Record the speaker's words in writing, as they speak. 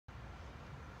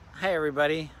Hey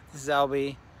everybody, this is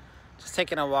LB. Just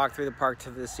taking a walk through the park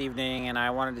this evening, and I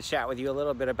wanted to chat with you a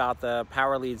little bit about the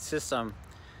power lead system.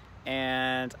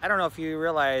 And I don't know if you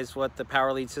realize what the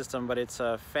power lead system, but it's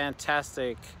a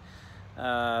fantastic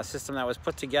system that was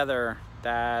put together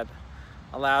that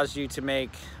allows you to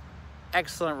make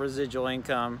excellent residual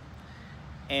income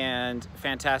and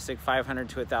fantastic $500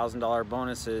 to $1,000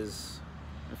 bonuses.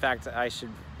 In fact, I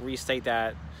should restate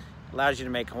that. Allows you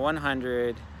to make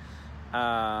 100,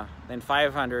 then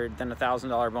 500, then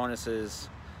 $1,000 bonuses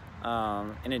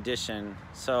in addition.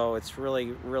 So it's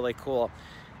really cool.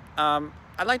 I'd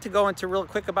like to go into real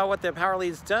quick about what the Power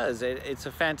Leads does. It's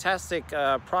a fantastic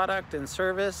product and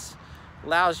service.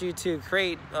 Allows you to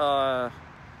create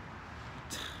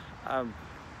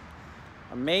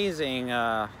amazing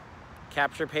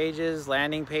capture pages,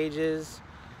 landing pages,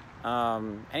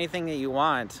 anything that you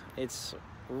want. It's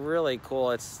really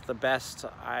cool. It's the best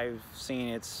I've seen.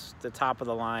 It's the top of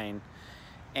the line,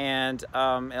 and it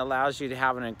allows you to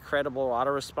have an incredible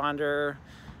autoresponder.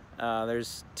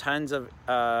 There's tons of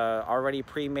already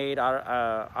pre-made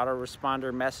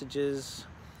autoresponder messages,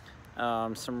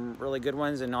 some really good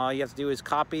ones, and all you have to do is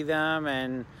copy them,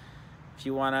 and if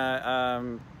you want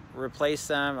to replace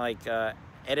them, like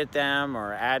edit them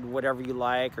or add whatever you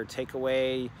like or take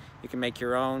away, you can make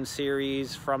your own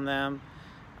series from them.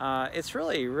 It's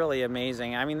really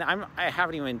amazing. I mean, I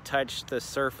haven't even touched the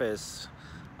surface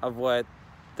of what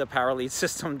the Power Lead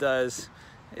system does.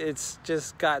 It's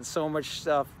just got so much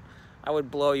stuff. I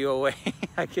would blow you away.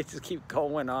 I could just keep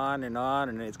going on, and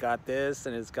it's got this,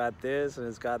 and it's got this, and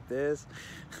it's got this.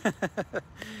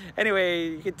 Anyway,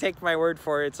 you can take my word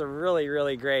for it. It's a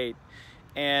really great.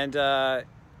 And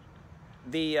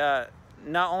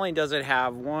not only does it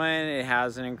have it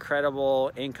has an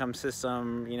incredible income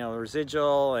system, you know,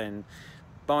 residual and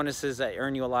bonuses that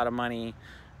earn you a lot of money.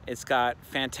 It's got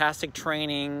fantastic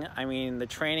training. I mean, the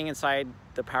training inside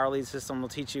the Power Lead system will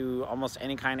teach you almost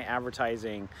any kind of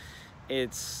advertising.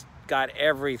 It's got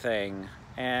everything,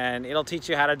 and it'll teach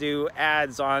you how to do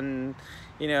ads on,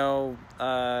 you know,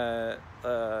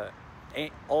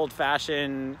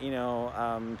 old-fashioned, you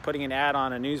know, putting an ad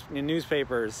on in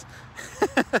newspapers.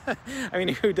 I mean,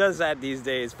 who does that these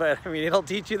days? But I mean, it'll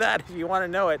teach you that if you want to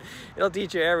know it. It'll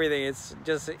teach you everything. It's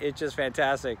just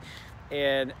fantastic,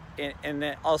 and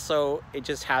then also it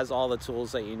just has all the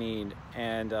tools that you need,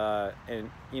 and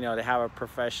you know, to have a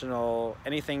professional,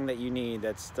 anything that you need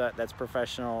that's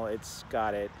professional, it's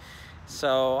got it.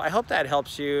 So I hope that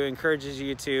helps you, encourages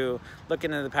you to look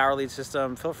into the Power Lead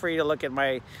system. Feel free to look at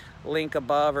my link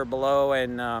above or below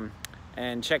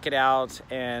and check it out.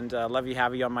 And love you,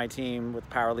 have you on my team with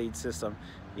Power Lead system.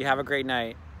 You have a great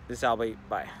night. This is Albie.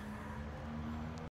 Bye.